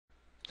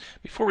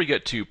Before we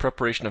get to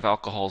preparation of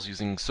alcohols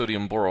using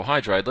sodium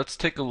borohydride, let's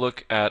take a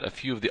look at a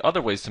few of the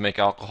other ways to make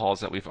alcohols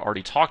that we've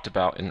already talked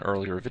about in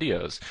earlier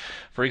videos.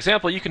 For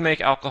example, you can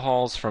make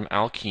alcohols from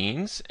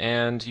alkenes,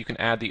 and you can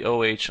add the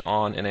OH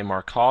on in a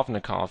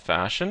Markovnikov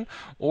fashion,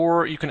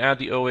 or you can add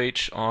the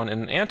OH on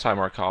in an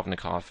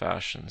anti-Markovnikov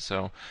fashion.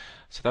 So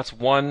that's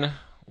one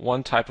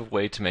type of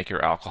way to make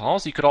your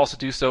alcohols. You could also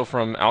do so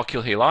from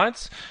alkyl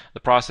halides. The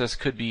process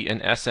could be an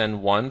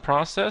SN1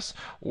 process,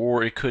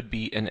 or it could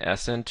be an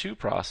SN2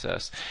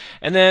 process.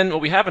 And then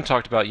what we haven't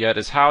talked about yet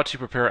is how to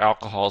prepare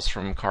alcohols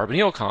from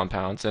carbonyl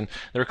compounds, and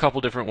there are a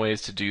couple different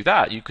ways to do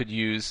that. You could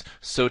use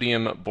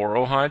sodium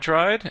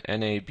borohydride,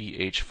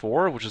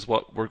 NaBH4, which is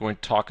what we're going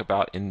to talk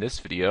about in this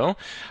video.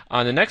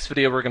 On the next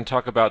video, we're going to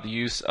talk about the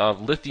use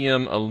of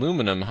lithium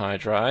aluminum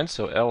hydride,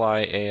 so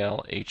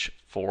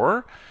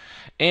LiAlH4.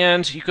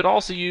 And you could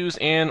also use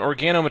an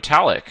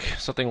organometallic,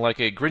 something like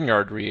a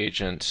Grignard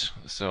reagent.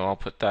 So I'll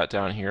put that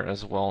down here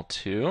as well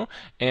too.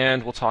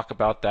 And we'll talk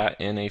about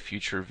that in a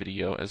future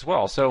video as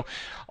well. So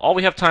all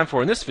we have time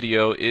for in this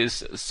video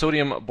is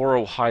sodium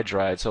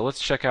borohydride. So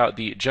let's check out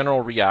the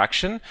general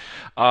reaction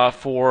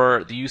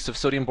for the use of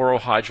sodium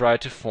borohydride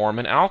to form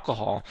an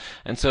alcohol.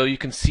 And so you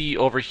can see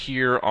over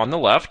here on the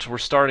left, we're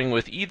starting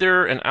with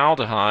either an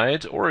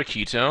aldehyde or a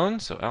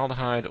ketone. So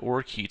aldehyde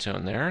or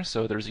ketone there.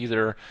 So there's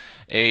either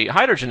a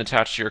hydrogen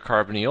attached to your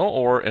carbonyl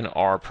or an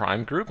R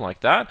prime group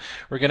like that.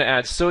 We're going to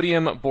add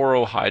sodium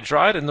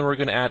borohydride, and then we're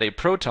going to add a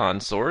proton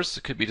source.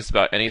 It could be just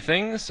about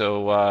anything,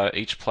 so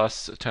H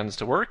plus tends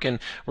to work, and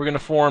we're going to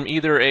form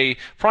either a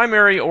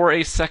primary or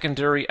a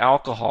secondary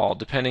alcohol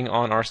depending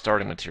on our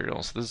starting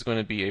material. So this is going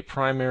to be a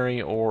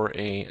primary or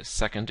a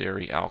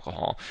secondary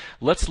alcohol.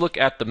 Let's look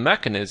at the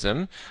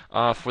mechanism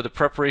for the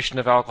preparation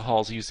of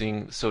alcohols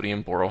using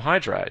sodium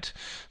borohydride.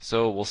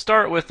 So we'll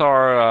start with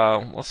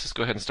our let's just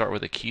go ahead and start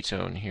with a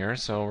ketone here.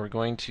 So we're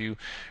going to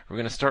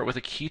start with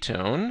a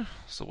ketone.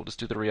 So we'll just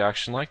do the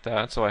reaction like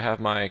that. So I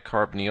have my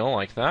carbonyl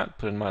like that,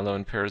 put in my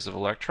lone pairs of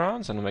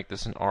electrons. I'm going to make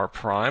this an R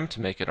prime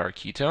to make it our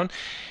ketone.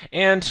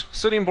 And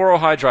sodium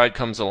borohydride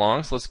comes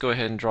along. So let's go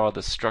ahead and draw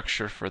the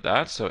structure for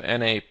that. So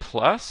Na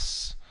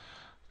plus,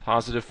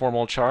 positive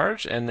formal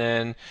charge, and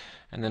then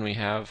we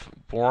have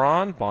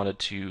boron bonded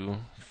to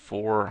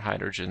 4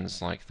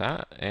 hydrogens like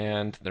that,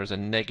 and there's a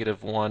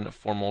 -1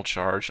 formal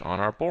charge on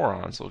our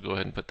boron, so we'll go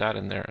ahead and put that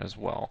in there as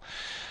well.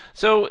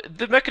 So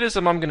the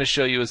mechanism I'm going to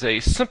show you is a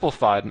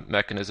simplified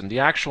mechanism.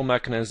 The actual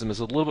mechanism is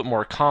a little bit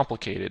more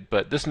complicated,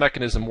 but this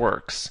mechanism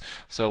works.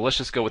 So let's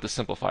just go with the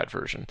simplified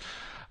version.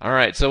 All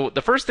right, so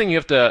the first thing you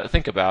have to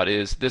think about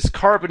is this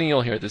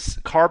carbonyl here, this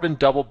carbon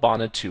double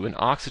bonded to an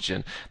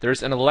oxygen.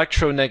 There's an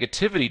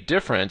electronegativity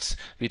difference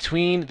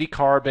between the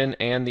carbon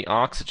and the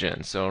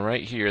oxygen. So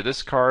right here,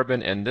 this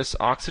carbon and this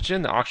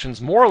oxygen, the oxygen's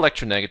more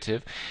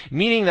electronegative,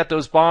 meaning that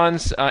those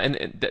bonds and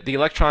the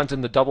electrons in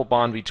the double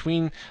bond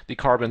between the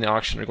carbon and the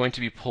oxygen are going to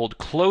be pulled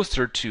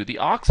closer to the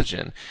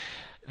oxygen.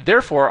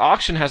 Therefore,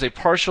 oxygen has a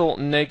partial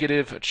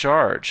negative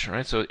charge,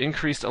 right? So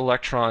increased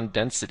electron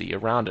density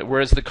around it,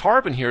 whereas the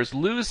carbon here is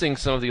losing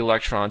some of the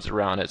electrons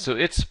around it, so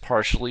it's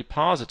partially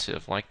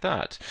positive like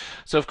that.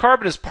 So if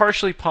carbon is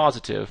partially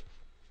positive,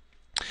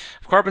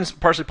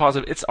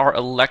 it's our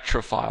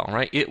electrophile,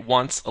 right? It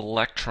wants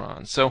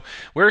electrons. So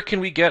where can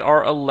we get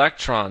our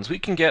electrons? We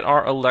can get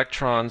our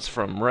electrons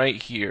from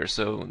right here.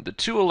 So the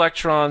 2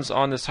 electrons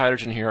on this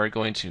hydrogen here are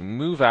going to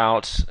move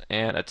out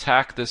and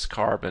attack this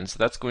carbon. So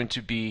that's going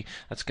to be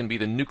the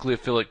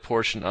nucleophilic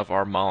portion of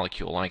our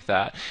molecule like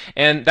that.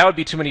 And that would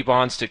be too many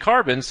bonds to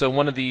carbon, so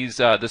one of these,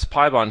 this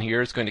pi bond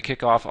here is going to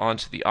kick off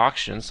onto the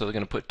oxygen, so they're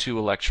going to put 2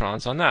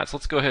 electrons on that. So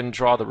let's go ahead and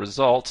draw the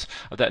result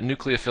of that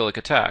nucleophilic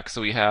attack. So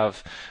we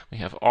have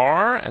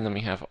R, and then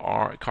we have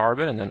R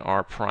carbon, and then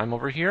R prime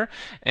over here.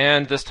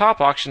 And this top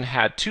oxygen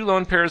had 2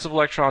 lone pairs of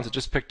electrons. It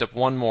just picked up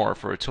 1 more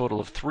for a total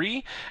of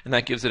 3, and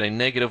that gives it a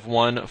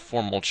 -1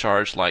 formal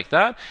charge like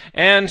that.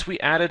 And we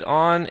added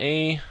on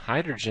a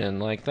hydrogen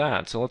like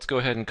that. So let's go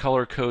ahead and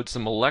color code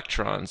some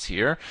electrons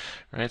here,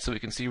 right? So we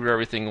can see where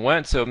everything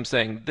went. So I'm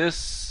saying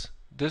this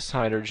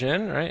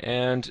hydrogen, right,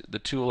 and the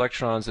 2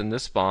 electrons in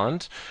this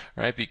bond,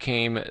 right,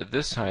 became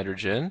this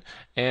hydrogen,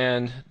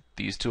 and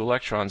these 2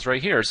 electrons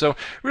right here. So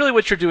really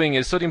what you're doing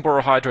is sodium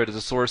borohydride is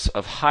a source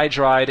of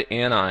hydride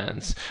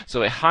anions.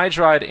 So a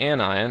hydride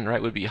anion,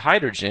 right, would be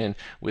hydrogen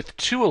with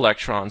 2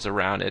 electrons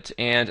around it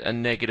and a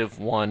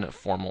 -1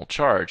 formal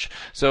charge.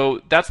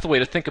 So that's the way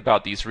to think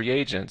about these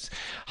reagents.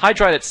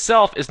 Hydride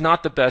itself is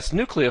not the best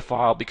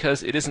nucleophile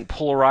because it isn't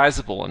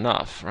polarizable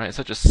enough, right? It's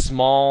such a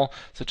small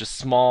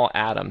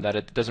atom that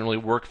it doesn't really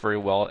work very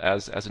well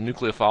as a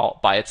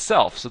nucleophile by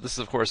itself. So this,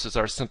 of course, is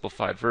our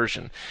simplified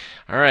version.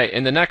 All right,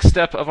 in the next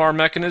step of our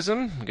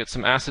mechanism, we get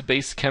some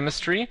acid-base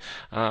chemistry.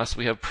 So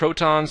we have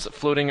protons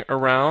floating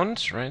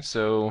around, right?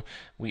 So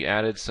we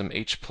added some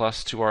H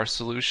plus to our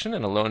solution,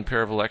 and a lone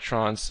pair of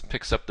electrons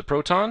picks up the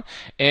proton,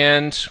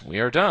 and we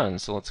are done.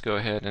 So let's go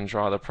ahead and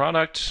draw the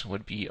product.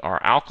 Would be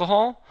our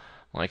alcohol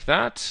like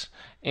that.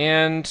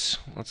 And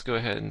let's go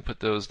ahead and put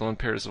those lone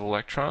pairs of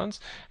electrons.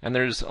 And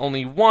there's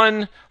only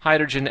one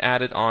hydrogen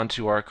added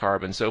onto our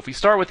carbon. So if we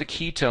start with a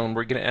ketone,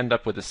 we're going to end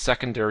up with a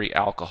secondary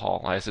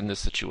alcohol, as in this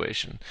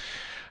situation.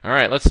 All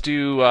right, let's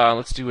do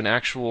an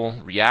actual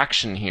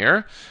reaction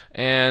here,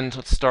 and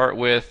let's start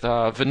with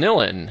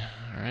vanillin.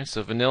 All right,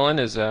 so vanillin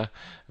is a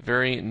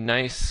very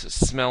nice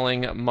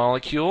smelling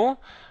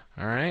molecule.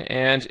 All right,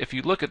 and if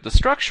you look at the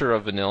structure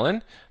of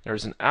vanillin,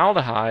 there's an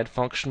aldehyde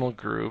functional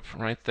group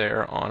right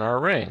there on our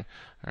ring.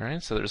 All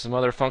right, so there's some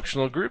other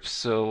functional groups,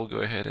 so we'll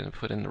go ahead and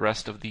put in the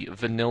rest of the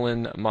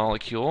vanillin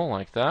molecule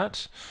like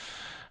that.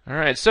 All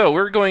right, so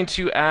we're going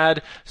to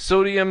add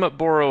sodium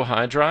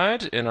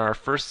borohydride in our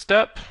first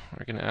step.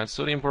 We're going to add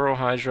sodium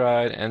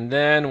borohydride, and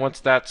then once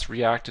that's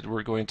reacted,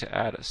 we're going to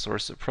add a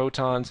source of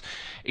protons.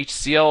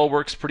 HCl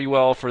works pretty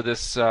well for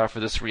this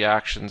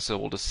reaction, so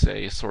we'll just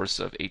say source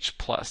of H+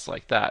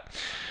 like that.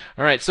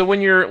 All right, so when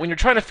you're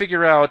trying to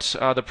figure out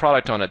the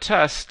product on a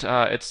test,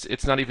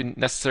 it's not even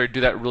necessary to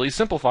do that really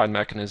simplified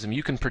mechanism.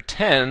 You can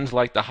pretend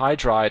like the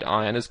hydride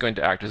ion is going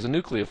to act as a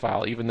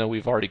nucleophile, even though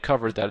we've already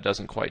covered that it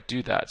doesn't quite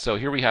do that. So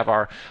here we have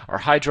our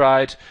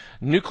hydride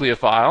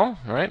nucleophile,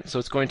 right? So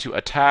it's going to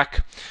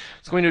attack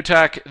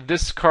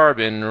this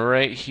carbon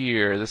right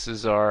here. This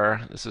is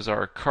our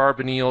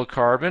carbonyl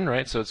carbon,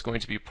 right? So it's going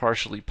to be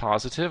partially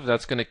positive.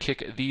 That's going to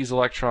kick these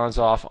electrons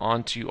off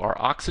onto our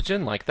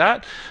oxygen like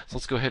that. So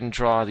let's go ahead and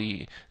draw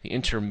the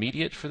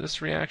intermediate for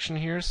this reaction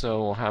here.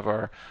 So we'll have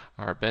our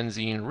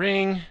benzene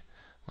ring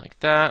like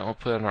that. We'll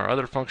put in our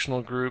other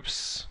functional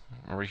groups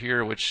over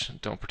here which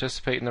don't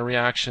participate in the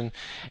reaction,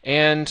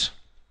 and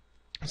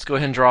let's go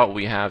ahead and draw what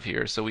we have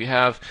here. So we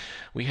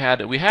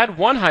had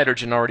one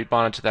hydrogen already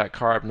bonded to that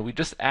carbon. We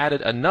just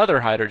added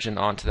another hydrogen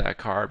onto that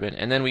carbon,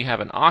 and then we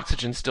have an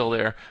oxygen still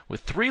there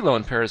with 3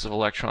 lone pairs of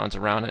electrons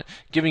around it,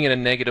 giving it a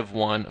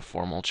 -1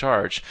 formal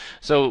charge.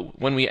 So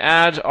when we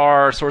add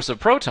our source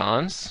of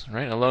protons,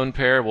 right, a lone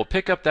pair will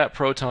pick up that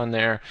proton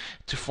there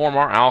to form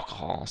our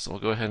alcohol. So we'll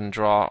go ahead and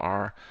draw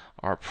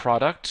our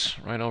product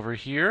right over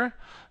here.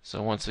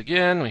 So once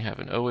again, we have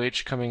an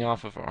OH coming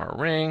off of our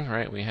ring,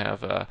 right? We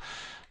have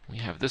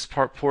this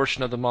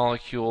portion of the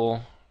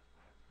molecule,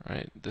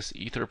 right? This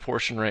ether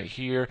portion right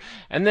here,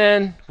 and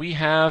then we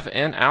have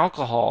an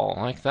alcohol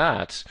like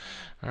that.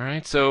 All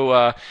right,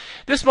 so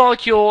this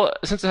molecule,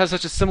 since it has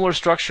such a similar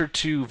structure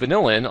to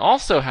vanillin,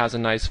 also has a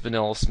nice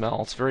vanilla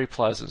smell. It's very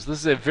pleasant. So this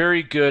is a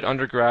very good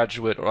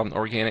undergraduate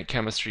organic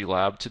chemistry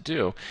lab to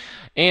do.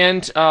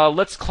 And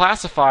let's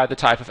classify the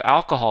type of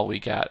alcohol we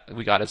got.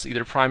 It's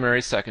either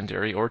primary,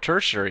 secondary, or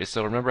tertiary.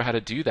 So remember how to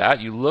do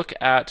that. You look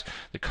at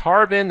the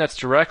carbon that's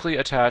directly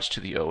attached to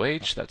the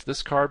OH, that's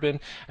this carbon,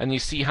 and you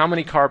see how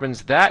many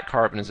carbons that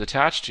carbon is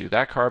attached to.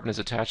 That carbon is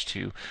attached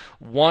to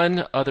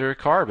one other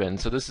carbon.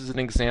 So this is an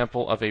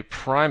example of a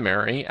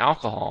primary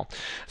alcohol.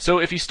 So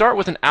if you start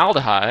with an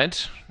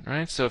aldehyde,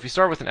 right? So if you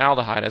start with an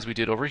aldehyde, as we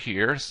did over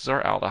here, this is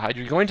our aldehyde,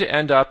 you're going to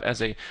end up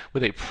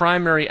with a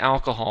primary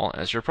alcohol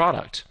as your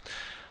product.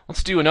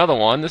 Let's do another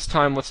one. This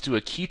time let's do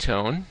a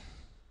ketone.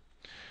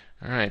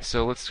 All right,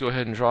 so let's go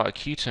ahead and draw a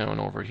ketone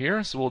over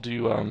here. So we'll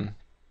do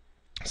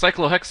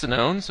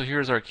cyclohexanone. So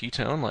here's our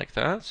ketone like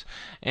that.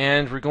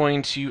 And we're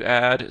going to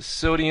add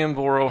sodium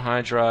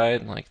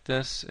borohydride like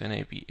this,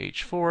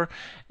 NaBH4.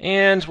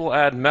 And we'll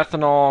add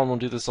methanol, and we'll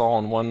do this all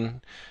in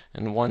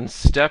one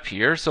step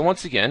here. So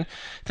once again,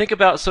 think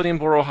about sodium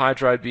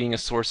borohydride being a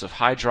source of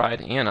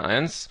hydride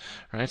anions,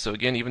 right? So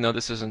again, even though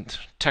this isn't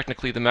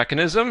technically the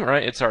mechanism,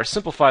 right, it's our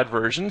simplified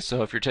version.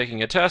 So if you're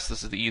taking a test,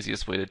 this is the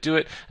easiest way to do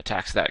it.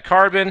 Attacks that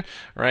carbon,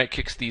 right,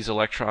 kicks these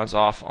electrons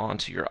off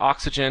onto your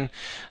oxygen.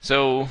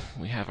 So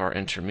we have our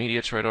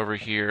intermediates right over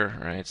here,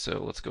 right?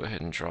 So let's go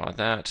ahead and draw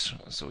that.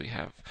 So we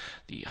have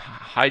the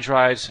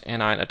hydride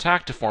anion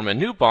attack to form a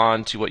new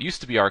bond to what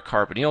used to be our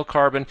carbonyl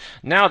carbon.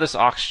 Now this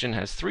oxygen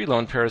has 3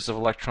 lone pairs of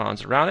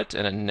electrons around it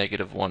and a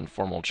 -1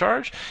 formal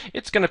charge.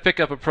 It's going to pick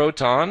up a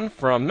proton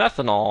from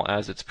methanol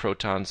as its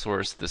proton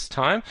source this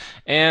time,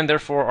 and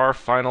therefore our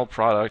final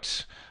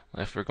product,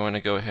 if we're going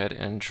to go ahead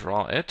and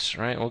draw it,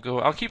 right,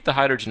 I'll keep the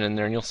hydrogen in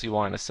there and you'll see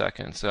why in a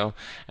second. So,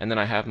 and then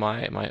I have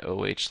my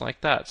OH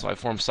like that. So I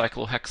form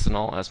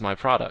cyclohexanol as my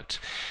product.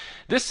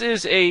 This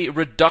is a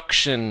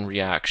reduction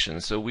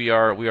reaction, so we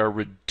are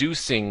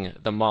reducing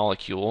the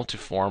molecule to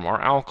form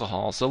our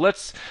alcohol. So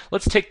let's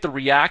take the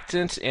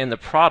reactant and the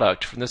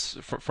product from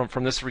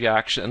this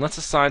reaction, and let's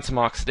assign some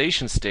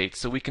oxidation states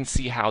so we can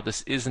see how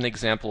this is an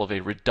example of a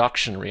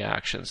reduction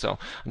reaction. So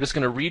I'm just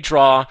going to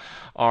redraw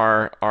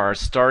our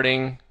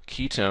starting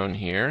ketone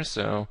here.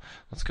 So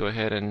let's go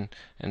ahead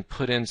and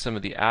put in some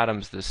of the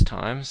atoms this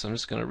time. So I'm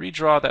just going to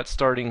redraw that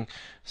starting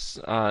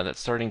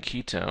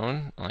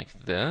ketone like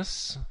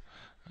this.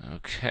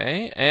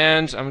 Okay,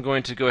 and I'm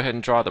going to go ahead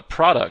and draw the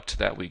product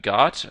that we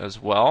got as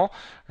well.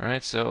 All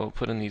right, so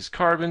put in these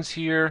carbons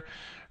here,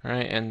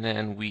 right? And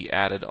then we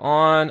added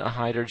on a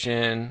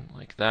hydrogen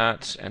like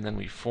that, and then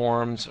we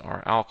formed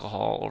our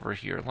alcohol over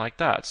here like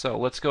that. So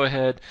let's go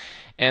ahead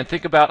and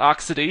think about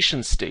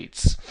oxidation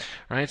states,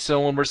 right?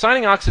 So when we're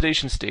assigning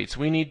oxidation states,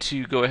 we need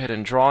to go ahead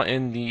and draw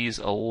in these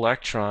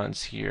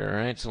electrons here,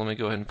 right? So let me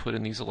go ahead and put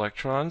in these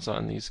electrons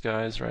on these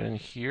guys right in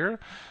here,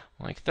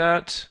 like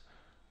that.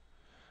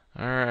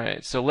 All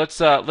right, so let's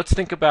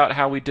think about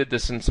how we did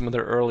this in some of the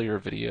earlier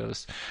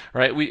videos,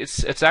 right?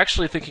 It's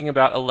actually thinking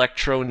about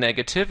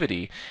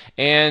electronegativity,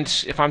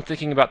 and if I'm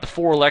thinking about the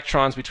 4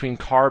 electrons between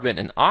carbon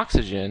and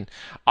oxygen,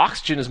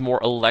 oxygen is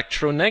more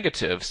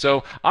electronegative,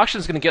 so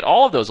oxygen is going to get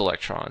all of those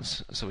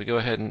electrons. So we go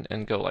ahead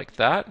and go like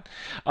that.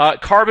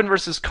 Carbon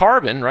versus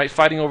carbon, right?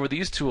 Fighting over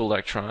these 2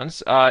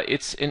 electrons,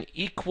 it's an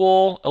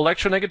equal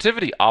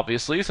electronegativity,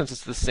 obviously, since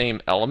it's the same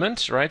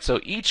element, right?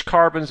 So each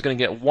carbon is going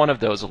to get 1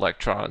 of those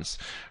electrons.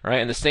 Right,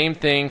 and the same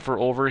thing for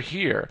over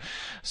here.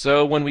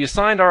 So when we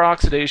assigned our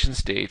oxidation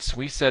states,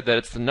 we said that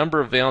it's the number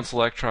of valence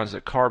electrons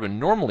that carbon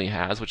normally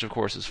has, which of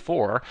course is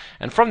 4,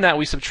 and from that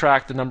we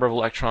subtract the number of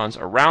electrons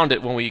around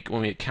it when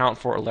we account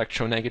for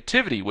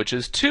electronegativity, which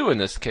is 2 in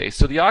this case.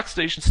 So the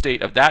oxidation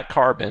state of that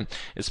carbon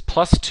is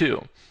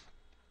 +2.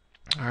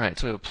 All right,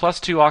 so we have a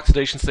 +2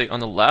 oxidation state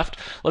on the left.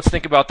 Let's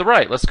think about the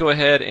right. Let's go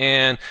ahead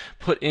and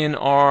put in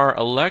our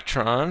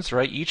electrons,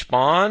 right? Each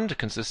bond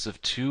consists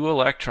of 2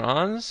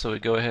 electrons. So we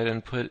go ahead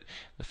and put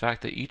the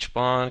fact that each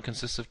bond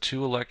consists of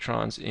 2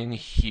 electrons in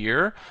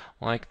here,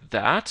 like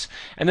that.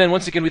 And then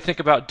once again, we think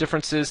about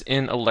differences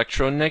in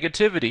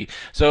electronegativity.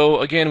 So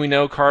again, we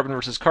know carbon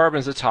versus carbon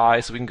is a tie,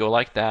 so we can go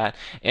like that.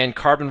 And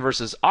carbon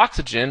versus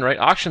oxygen, right?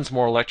 Oxygen's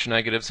more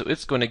electronegative, so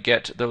it's going to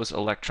get those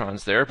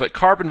electrons there. But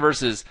carbon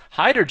versus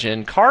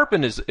hydrogen,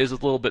 carbon is a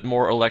little bit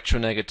more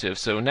electronegative.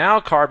 So now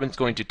carbon's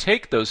going to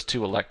take those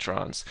 2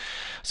 electrons.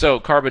 So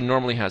carbon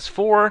normally has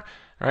 4,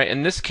 right?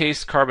 In this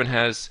case, carbon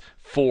has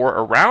 4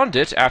 around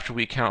it after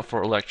we account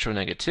for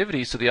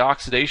electronegativity, so the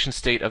oxidation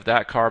state of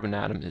that carbon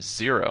atom is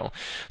 0.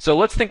 So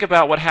let's think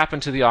about what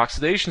happened to the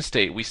oxidation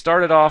state. We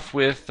started off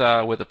with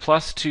a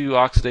 +2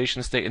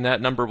 oxidation state, and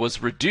that number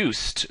was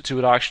reduced to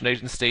an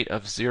oxidation state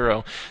of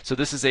 0. So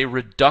this is a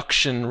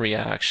reduction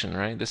reaction,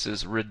 right? This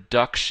is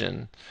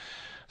reduction.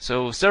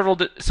 So several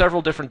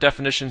different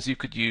definitions you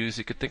could use.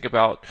 You could think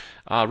about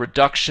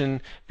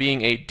reduction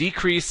being a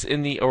decrease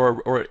in the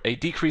or a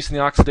decrease in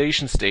the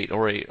oxidation state,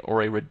 or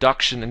a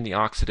reduction in the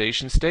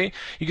oxidation state.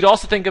 You could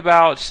also think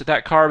about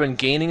that carbon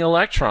gaining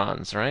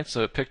electrons, right?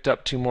 So it picked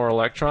up 2 more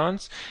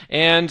electrons.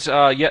 And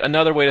yet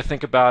another way to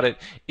think about it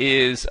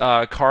is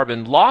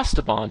carbon lost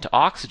a bond to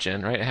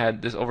oxygen, right? It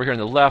had this over here on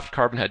the left,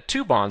 carbon had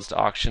 2 bonds to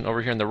oxygen.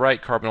 Over here on the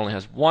right, carbon only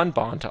has 1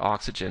 bond to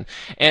oxygen,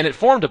 and it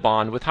formed a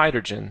bond with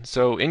hydrogen.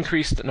 So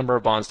increased number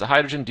of bonds to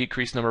hydrogen,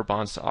 decreased number of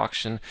bonds to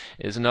oxygen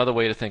is another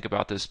way to think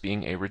about this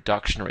being a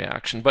reduction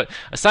reaction. But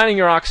assigning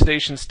your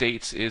oxidation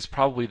states is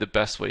probably the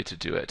best way to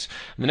do it.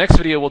 In the next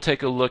video, we'll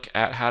take a look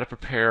at how to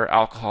prepare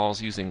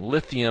alcohols using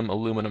lithium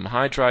aluminum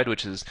hydride,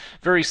 which is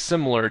very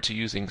similar to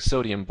using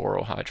sodium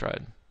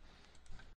borohydride.